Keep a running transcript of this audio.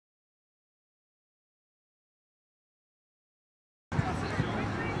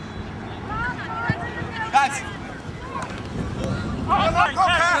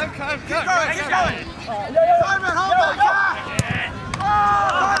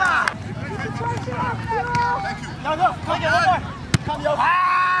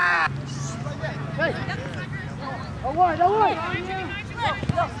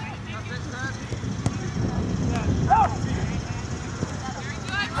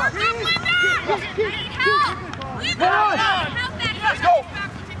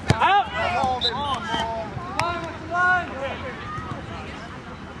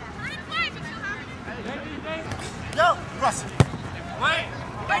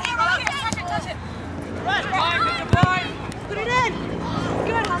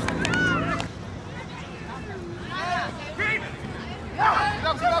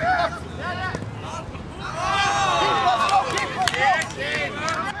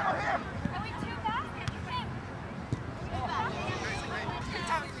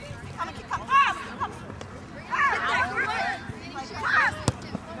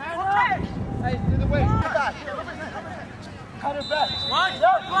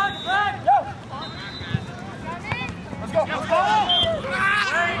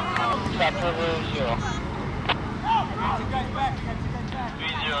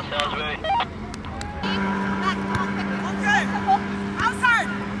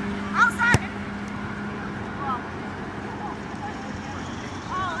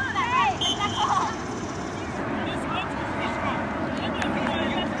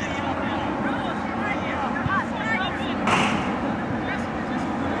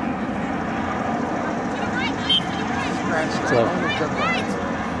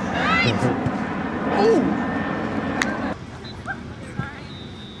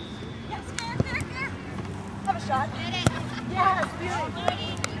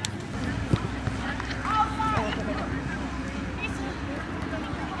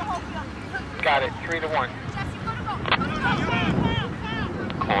Got it, 3-1.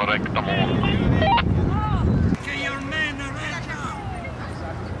 Correctamo.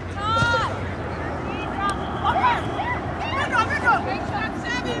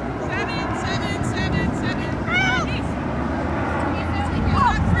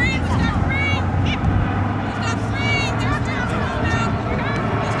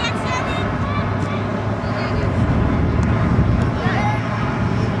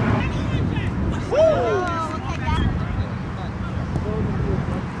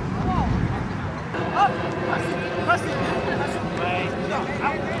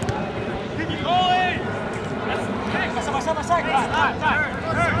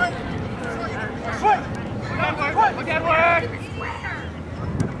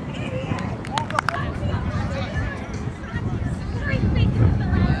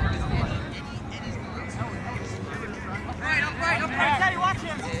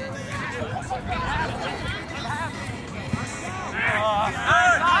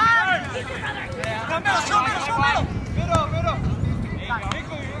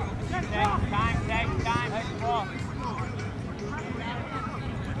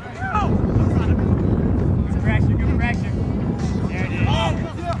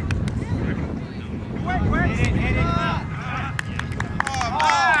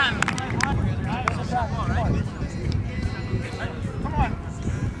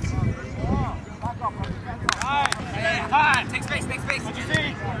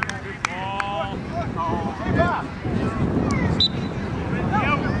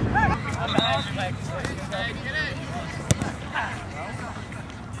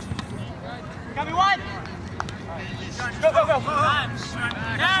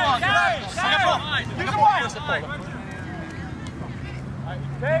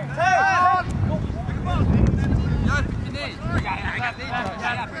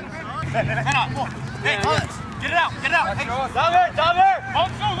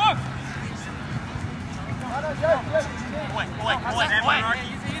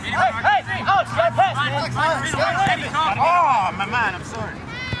 Oh, my man, I'm sorry.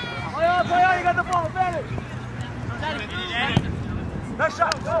 Play on, you got the ball, advantage. Nice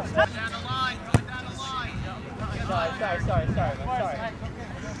shot. Go. Down the line, going down the line. Sorry. I'm sorry.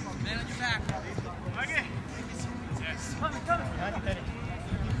 Man on your back. Okay. Yes. Coming.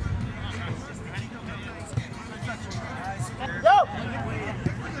 Go!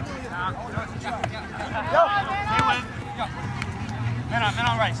 Hey, win. Man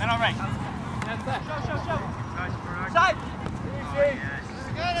on right. Show. Side. Easy.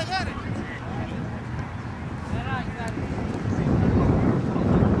 Got it.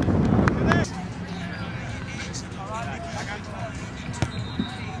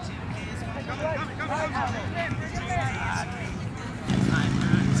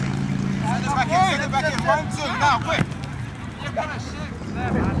 Send it back in. 1, 2, now, quick.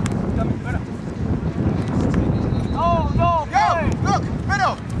 Oh, no. Yo, look,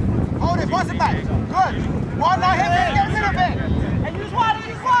 middle. Hold it. Toss it back. Good. One, now hit it. Get rid of it. And use wide,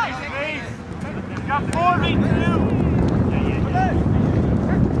 use wide. You got 4 me too.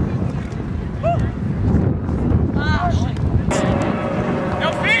 No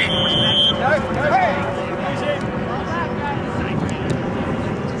feet! Hey.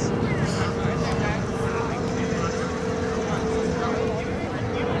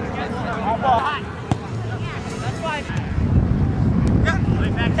 That's fine.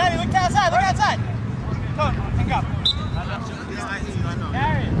 Kenny, look outside. Look outside. Come on, pick up.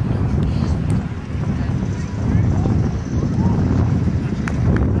 Carry it.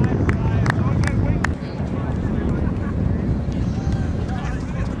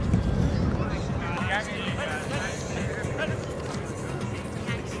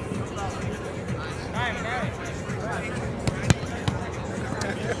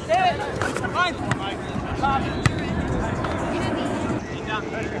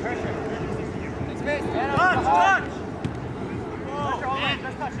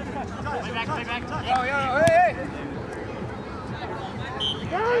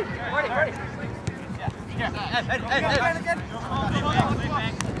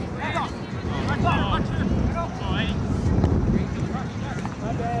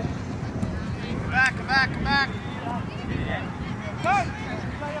 Come back.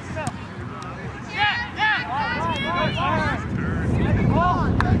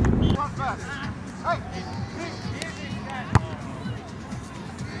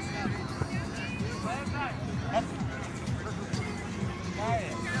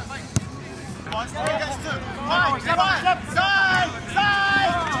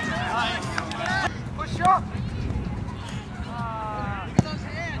 Push up.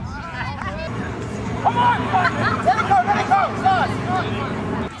 Come on! Let it go! Start!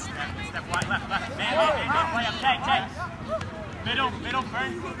 Step wide, left. Man, way up, take. Middle,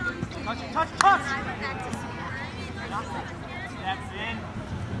 burn. Touch! Steps in.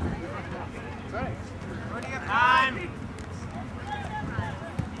 Time.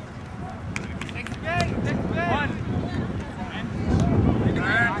 Next game. One.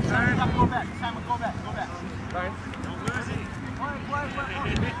 Turn. Go back. Simon, go back. Right. Don't lose it.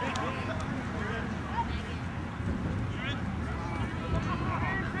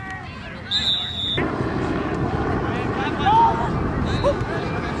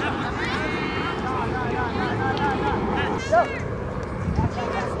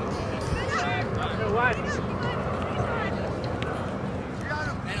 Play.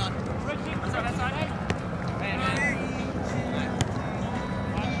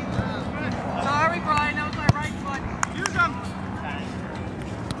 Sorry, Brian, that was my right foot. Use them.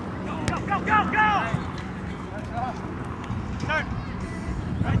 Go. Turn.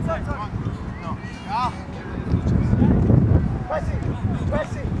 Right side. No. Press it.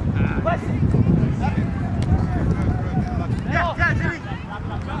 Yeah, Jimmy.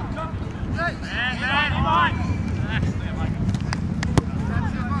 Man, come on.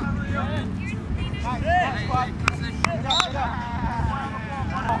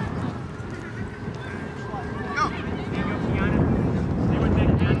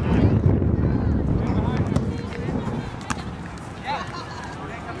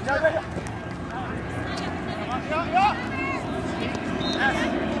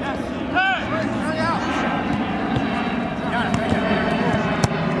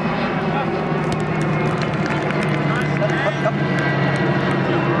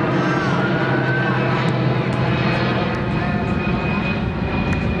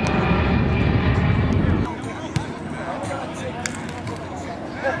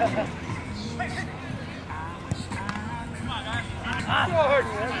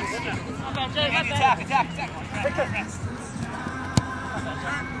 Attack.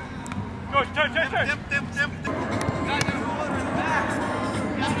 Go, turn. Dip. Guys, hold it back.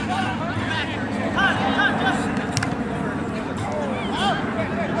 Cut.